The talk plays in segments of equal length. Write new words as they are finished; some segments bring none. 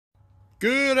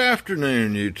Good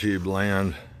afternoon, YouTube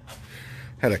land.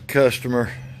 Had a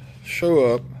customer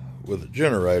show up with a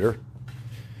generator.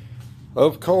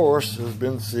 Of course, has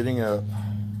been sitting up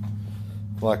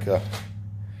like a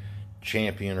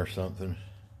champion or something.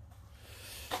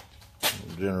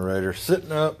 Generator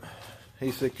sitting up.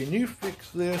 He said, "Can you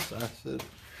fix this?" I said,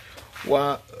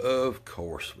 "Why, of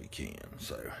course we can."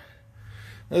 So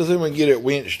let's see if we can get it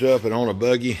winched up and on a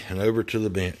buggy and over to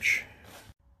the bench.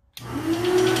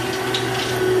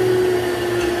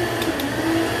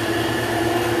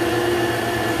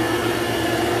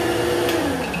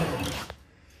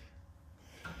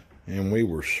 And we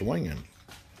were swinging.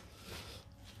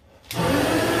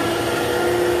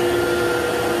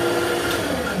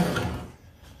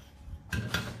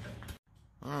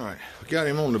 Alright, we got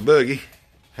him on the buggy.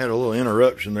 Had a little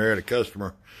interruption there at a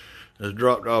customer that's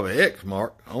dropped off an X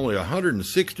mark. Only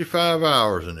 165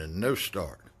 hours and then no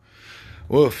start.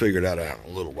 We'll figure that out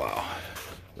in a little while.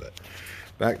 But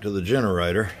back to the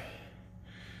generator.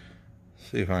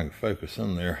 See if I can focus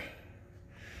in there.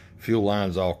 Fuel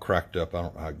line's all cracked up. I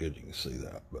don't know how good you can see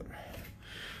that, but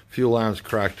fuel line's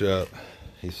cracked up.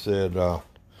 He said the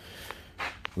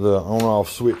on-off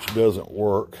switch doesn't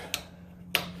work.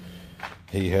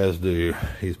 He's been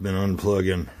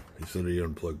unplugging. He said he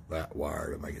unplugged that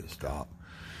wire to make it stop.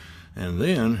 And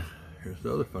then, here's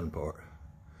the other fun part.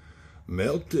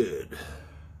 Melted.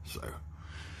 So,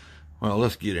 well,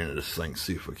 let's get into this thing,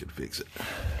 see if we can fix it.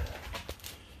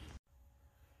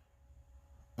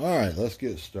 Alright, let's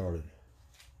get started.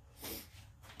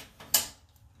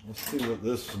 Let's see what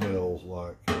this smells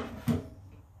like.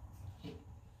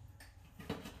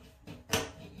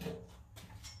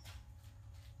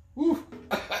 Woo!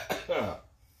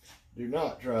 Do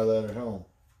not try that at home.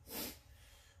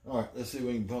 Alright, let's see if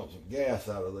we can pump some gas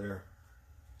out of there.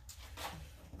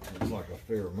 Looks like a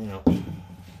fair amount.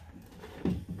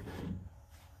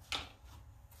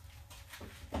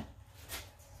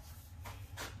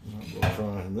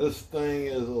 And this thing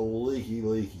is a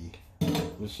leaky.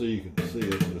 Just so you can see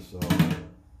it, this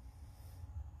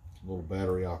little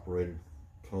battery operated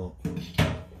pump,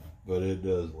 but it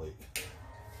does leak.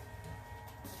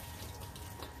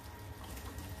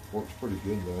 Works pretty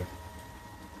good though.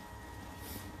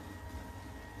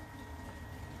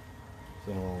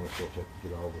 So I don't know if I'll have to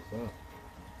get all this out.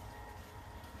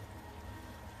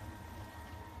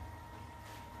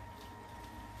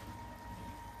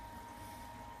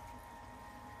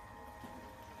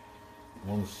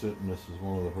 One sitting, this is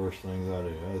one of the first things I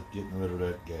do. I was getting rid of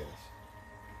that gas.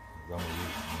 I'm going to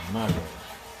use my gas.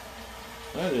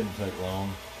 That didn't take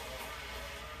long.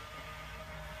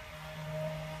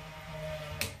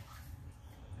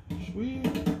 Sweet.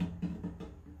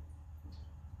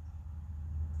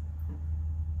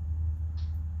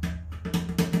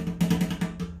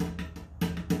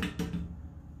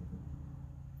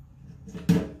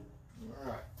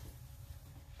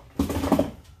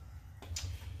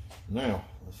 Now,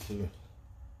 let's see.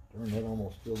 Darn, that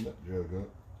almost filled that jug up.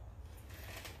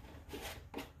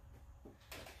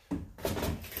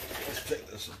 Let's take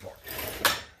this apart.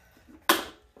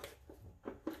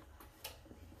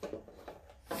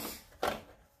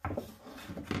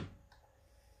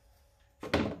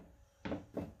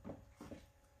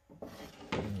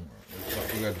 Looks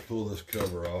like we got to pull this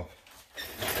cover off.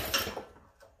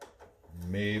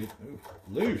 Maybe. Ooh,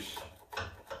 loose.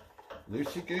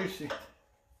 Loosey goosey.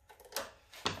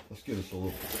 Let's get us a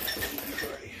little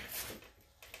tray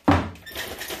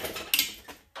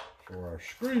for our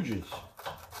scrooges.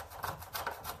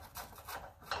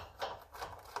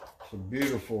 It's a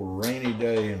beautiful rainy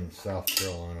day in South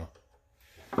Carolina.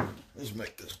 Let's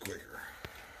make this quicker.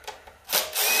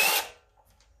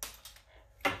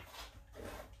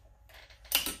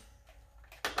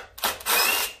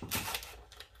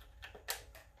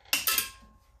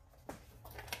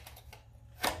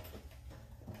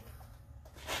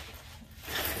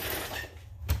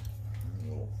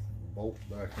 Bolt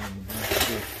back in the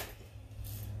back.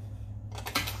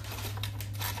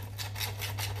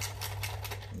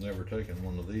 Never taken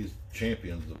one of these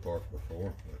champions apart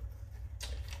before, but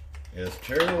as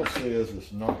Terrell says,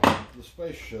 it's not the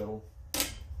space shuttle. The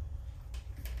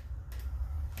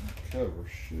cover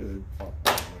should pop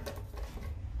out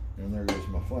there. And there goes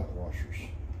my flat washers.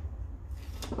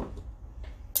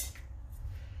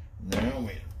 Now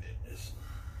we business.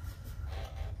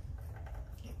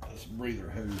 This breather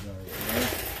hose out of the way.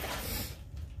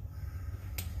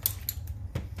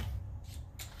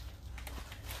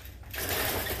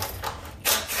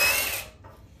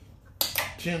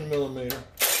 10mm.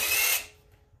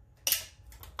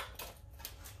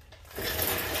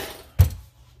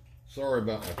 Sorry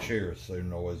about my chair, it's so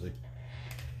noisy.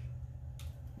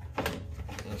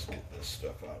 let's get this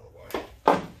stuff out of the way.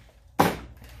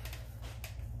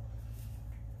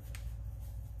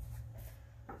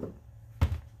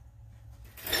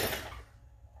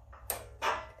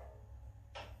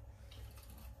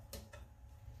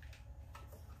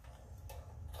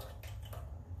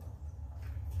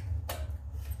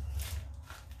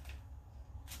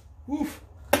 Woof.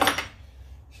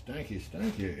 Stanky,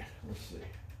 stanky. Let's see.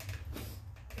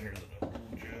 Here's another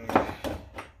jug.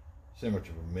 See how much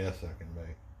of a mess I can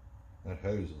make. That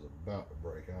hose is about to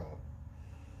break off.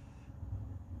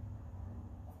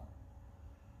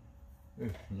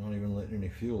 Not even letting any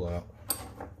fuel out.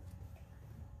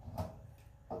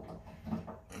 I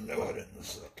know I didn't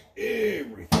suck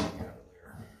everything out of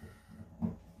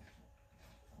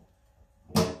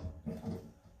there.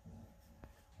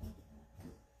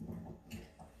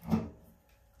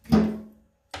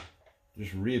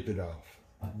 Just rip it off.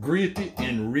 Grip it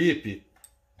and rip it.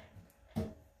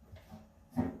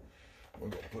 We're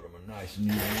going to put them a nice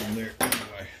new one in there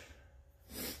anyway.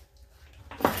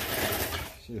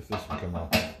 See if this will come off.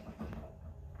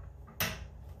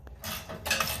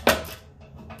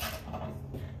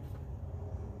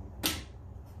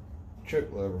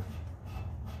 Choke lever.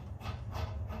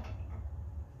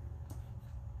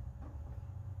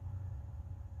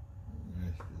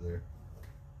 Nasty there.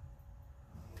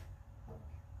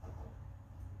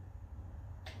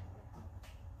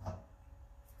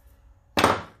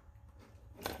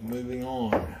 Moving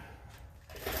on.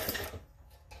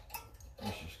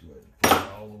 Let's just go ahead and put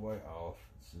it all the way off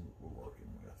and see what we're working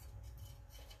with.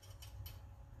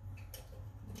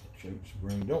 Choke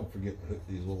spring. Don't forget to hook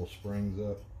these little springs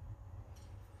up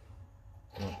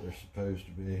like they're supposed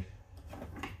to be.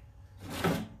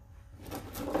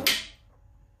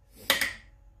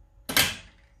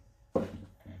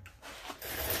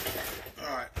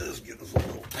 Alright, let's get us a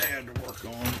little pad to work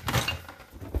on.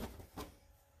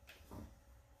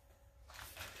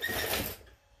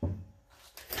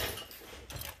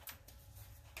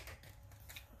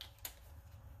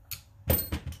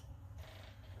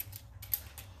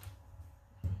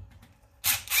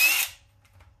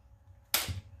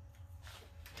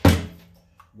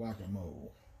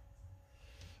 Whack-a-mole.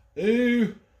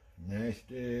 Ooh,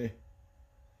 nasty,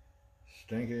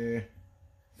 stinky.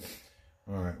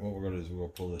 Alright, what we're going to do is we're going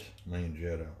to pull this main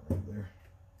jet out right there.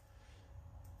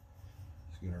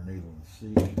 Let's get our needle in the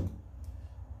seat.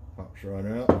 Pops right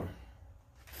out.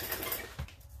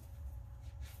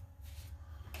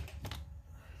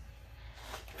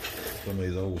 Some of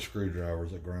these old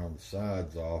screwdrivers that ground the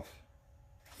sides off,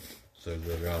 so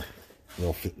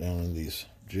they'll fit down in these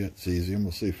jets easy. I'm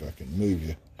gonna see if I can move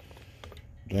you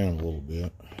down a little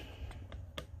bit.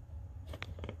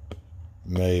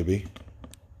 Maybe.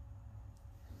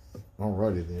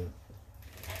 Alrighty then.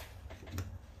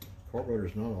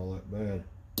 Carburetor's not all that bad.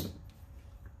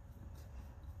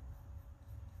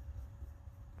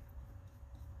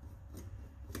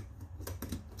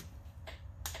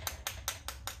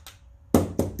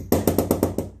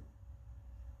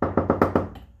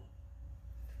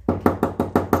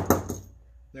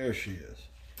 There she is.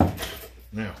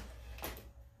 Now,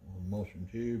 motion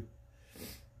tube,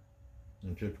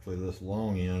 and typically this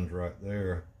long end right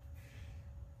there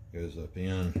goes up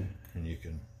in, and you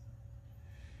can,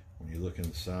 when you look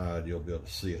inside, you'll be able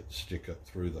to see it stick up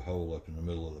through the hole up in the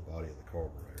middle of the body of the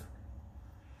carburetor.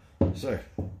 So,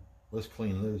 let's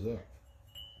clean those up.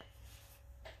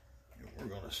 And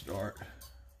we're going to start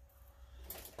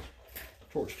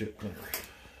torch tip cleaner,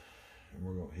 and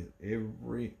we're going to hit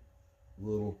every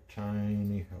little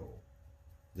tiny hole.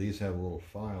 These have a little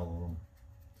file on them.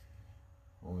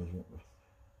 Always want to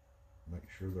make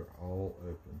sure they're all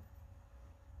open.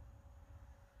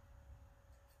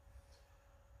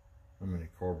 How many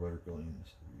carburetor cleans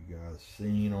have you guys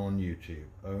seen on YouTube?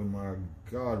 Oh my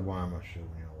God, why am I showing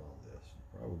y'all all this?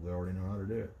 You probably already know how to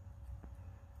do it.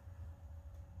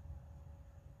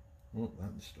 Well,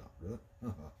 that stopped it.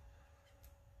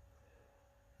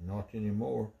 Not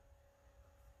anymore.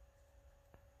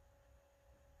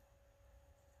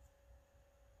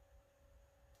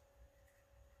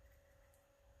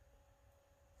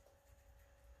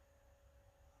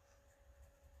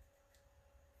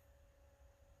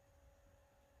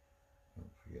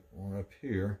 Get one up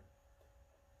here.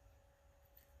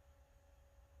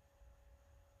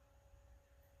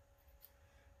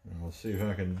 And we'll see if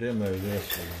I can demo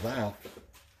this without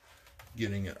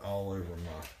getting it all over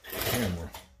my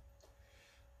camera.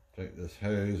 Take this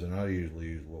hose, and I usually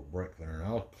use a little brake cleaner, and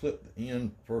I'll clip the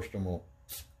end. First I'm going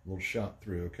to a little shot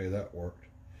through. Okay, that worked.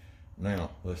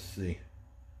 Now let's see.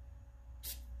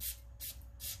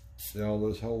 See all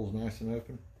those holes nice and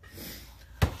open?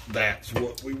 That's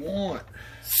what we want.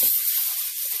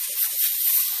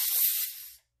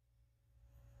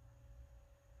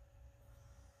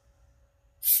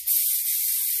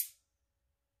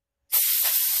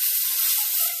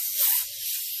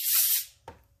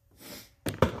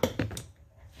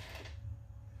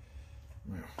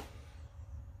 Now,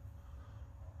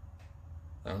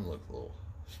 that one looks a little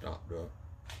stopped up.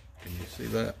 Can you see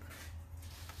that?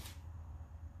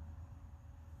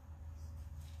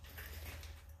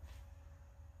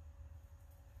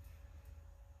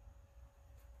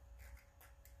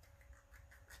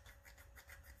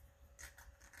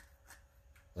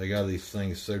 They got these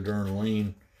things so darn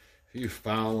lean. If you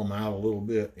file them out a little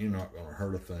bit, you're not going to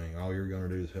hurt a thing. All you're going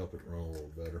to do is help it run a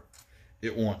little better.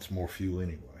 It wants more fuel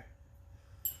anyway.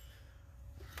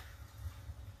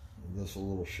 Give this a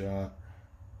little shot.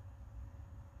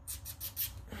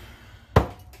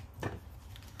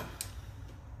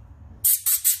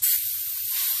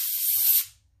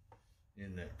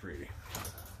 Isn't that pretty?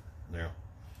 Now,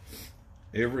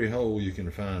 every hole you can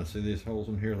find, see these holes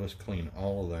in here? Let's clean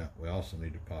all of that. We also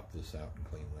need to pop this out and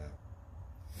clean that.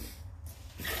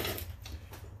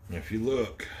 And if you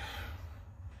look,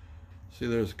 see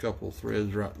there's a couple of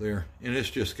threads right there, and it's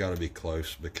just got to be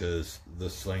close because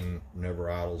this thing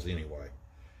never idles anyway.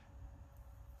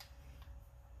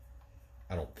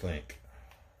 I don't think.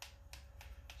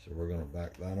 So we're going to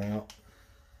back that out.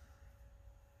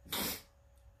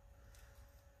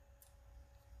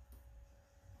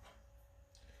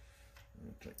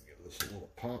 Give this a little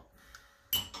pop.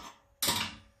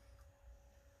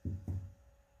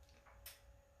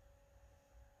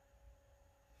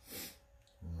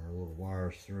 Run our little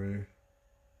wires through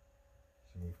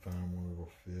so we find one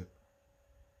that'll fit.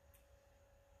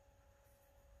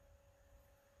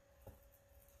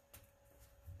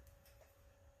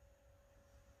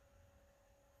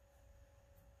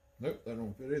 Nope, that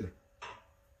don't fit either.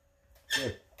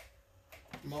 So,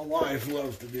 my wife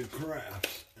loves to do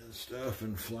crafts and stuff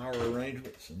and flower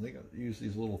arrangements, and they got to use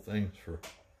these little things for,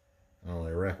 I don't know,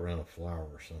 they wrap around a flower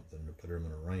or something to put them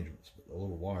in arrangements, but the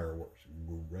little wire works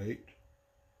great.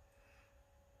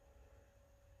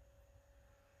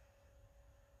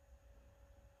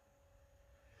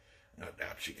 I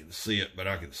doubt you can see it, but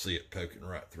I can see it poking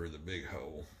right through the big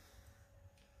hole.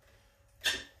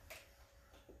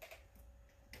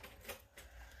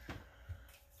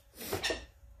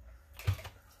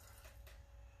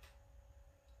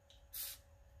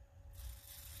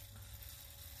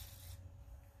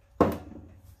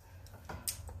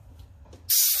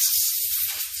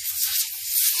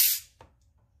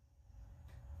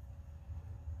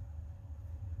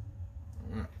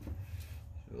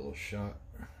 A little shot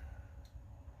in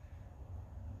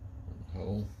the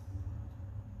hole.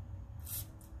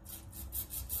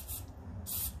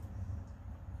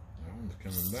 That one's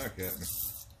coming back at me.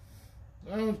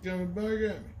 That one's coming back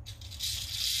at me.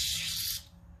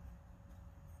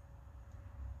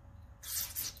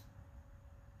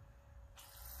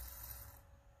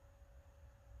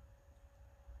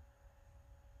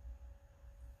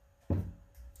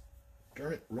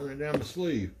 Turn it, run it down the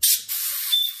sleeve.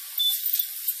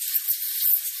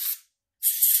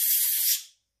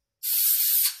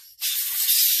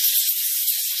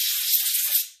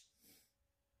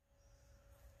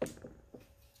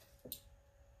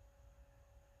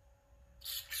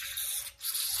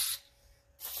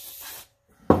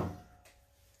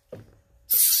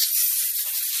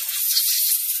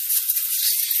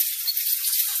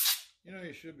 You know,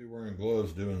 you should be wearing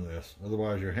gloves doing this.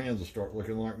 Otherwise, your hands will start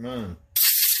looking like mine.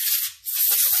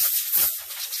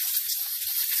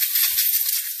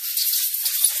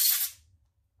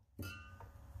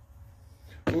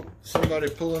 Oop, somebody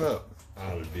pulling up.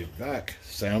 I'll be back.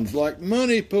 Sounds like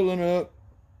money pulling up.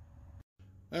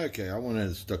 Okay, I went ahead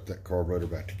and stuck that carburetor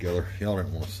back together. Y'all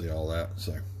didn't want to see all that,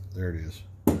 so there it is.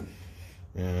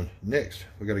 And next,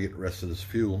 we got to get the rest of this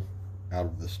fuel out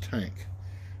of this tank.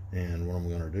 And what I'm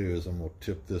going to do is I'm going to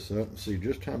tip this up and see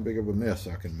just how big of a mess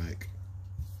I can make.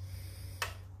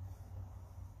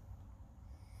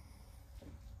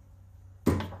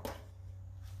 I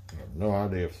have no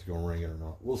idea if it's going to ring it or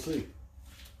not. We'll see.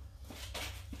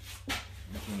 I'm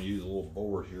just going to use a little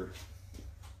board here.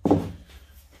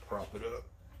 Prop it up.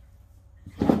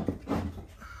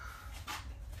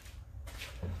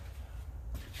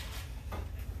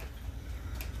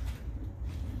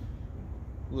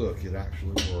 Look, it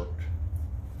actually worked.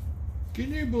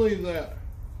 Can you believe that?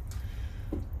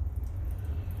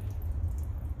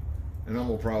 And I'm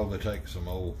gonna probably take some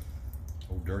old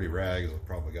dirty rags. I've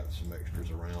probably got some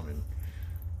extras around, and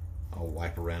I'll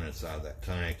wipe around inside that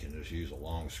tank and just use a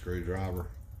long screwdriver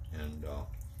and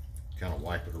kind of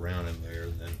wipe it around in there,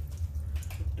 and then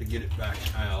to get it back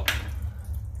out,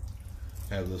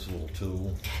 have this little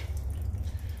tool.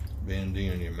 Bend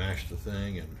in, you mash the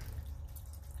thing, and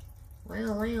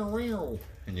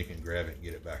and you can grab it and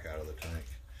get it back out of the tank.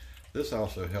 This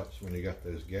also helps when you got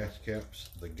those gas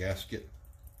caps, the gasket,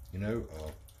 you know,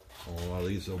 on a lot of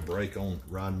these they'll break on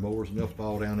riding mowers and they'll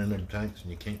fall down in them tanks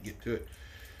and you can't get to it.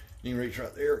 You can reach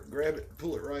right there, grab it, and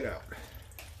pull it right out.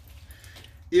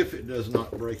 If it does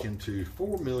not break into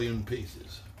 4 million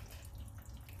pieces.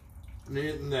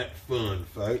 Isn't that fun,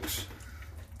 folks?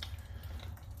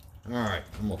 All right,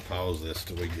 I'm gonna pause this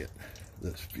till we get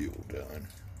this fuel done.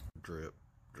 Drip,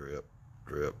 drip,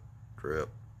 drip, drip,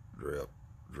 drip,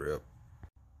 drip.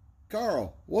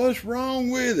 Carl, what's wrong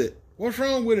with it? What's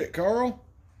wrong with it, Carl?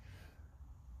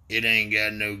 It ain't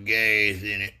got no gas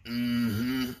in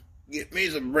it. Get me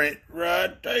some Brent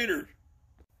fried taters.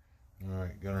 All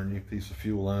right, got our new piece of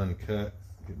fuel line cut.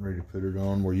 Getting ready to put it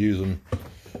on. We're using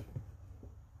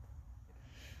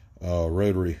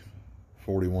rotary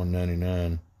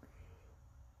 41.99.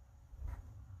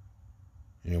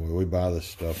 Anyway, we buy this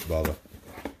stuff by the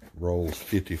rolls,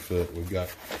 50 foot. We've got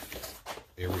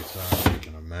every size you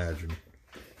can imagine.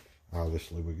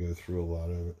 Obviously, we go through a lot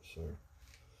of it, so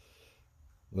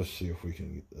let's see if we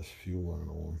can get this fuel line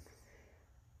on.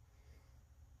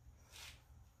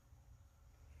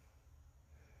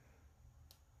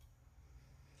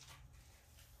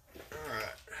 All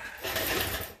right.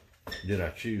 Did I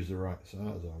choose the right size,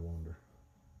 I wonder?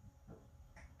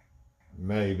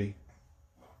 Maybe.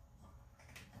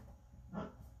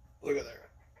 Look at there.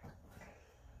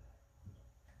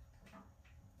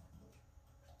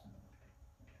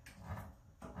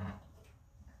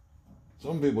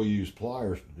 Some people use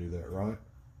pliers to do that, right?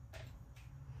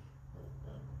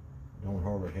 Don't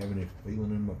hardly have any feeling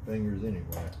in my fingers anyway.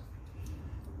 That's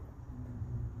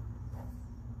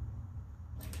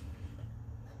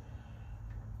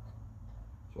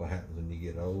what happens when you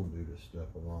get old, do this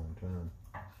stuff a long time.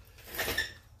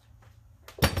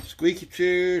 Squeaky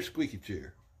chair, squeaky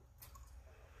chair.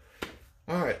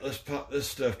 All right, let's pop this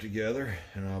stuff together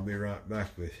and I'll be right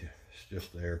back with you. It's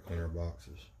just the air cleaner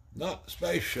boxes, not the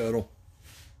space shuttle.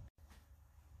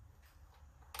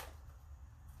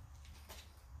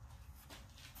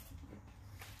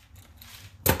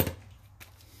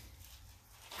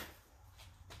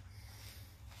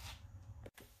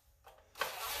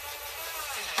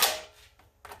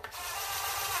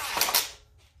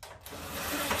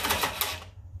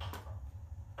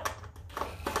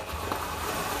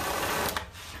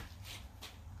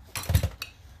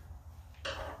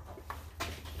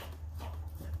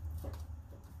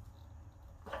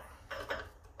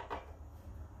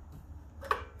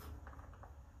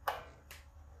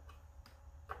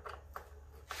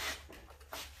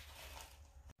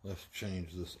 Let's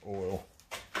change this oil.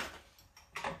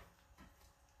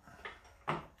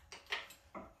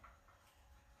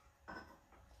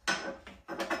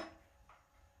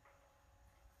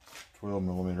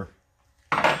 $12mm.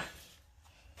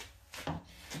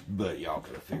 But y'all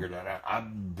could have figured that out. I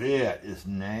bet it's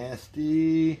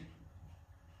nasty.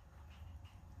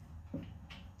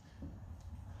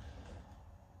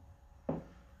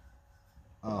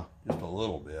 Just a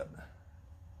little bit.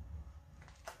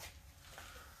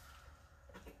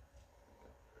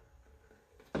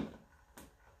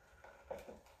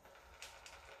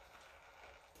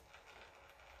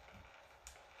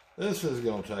 This is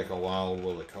going to take a while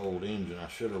with a cold engine. I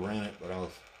should have ran it, but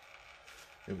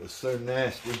it was so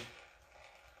nasty.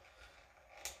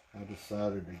 I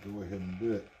decided to go ahead and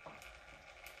do it.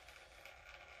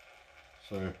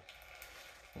 So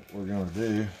what we're going to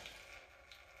do,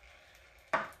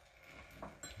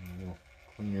 we'll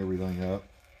clean everything up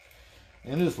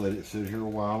and just let it sit here a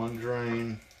while and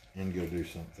drain and go do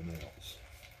something else.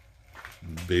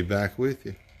 Be back with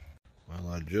you.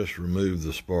 Well, I just removed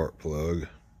the spark plug.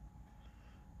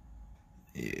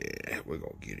 Yeah, we're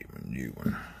gonna get him a new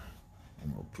one.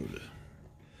 I'm gonna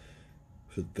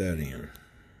put that in.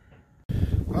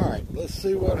 All right, let's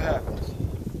see what happens.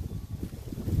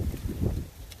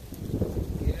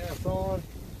 Gas on,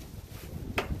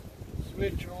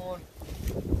 switch on,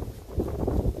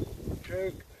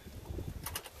 choke.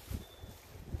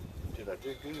 Did I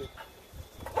do good?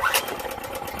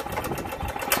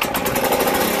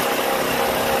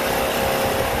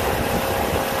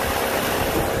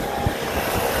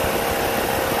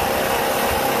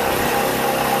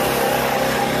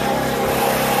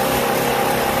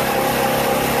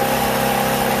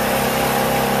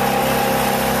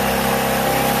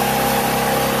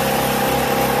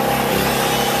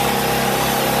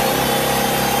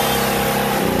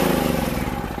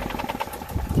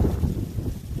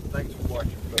 Thanks for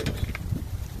watching, folks.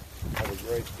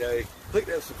 great day. Click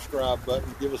that subscribe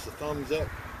button. Give us a thumbs up.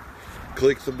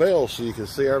 Click the bell so you can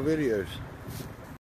see our videos.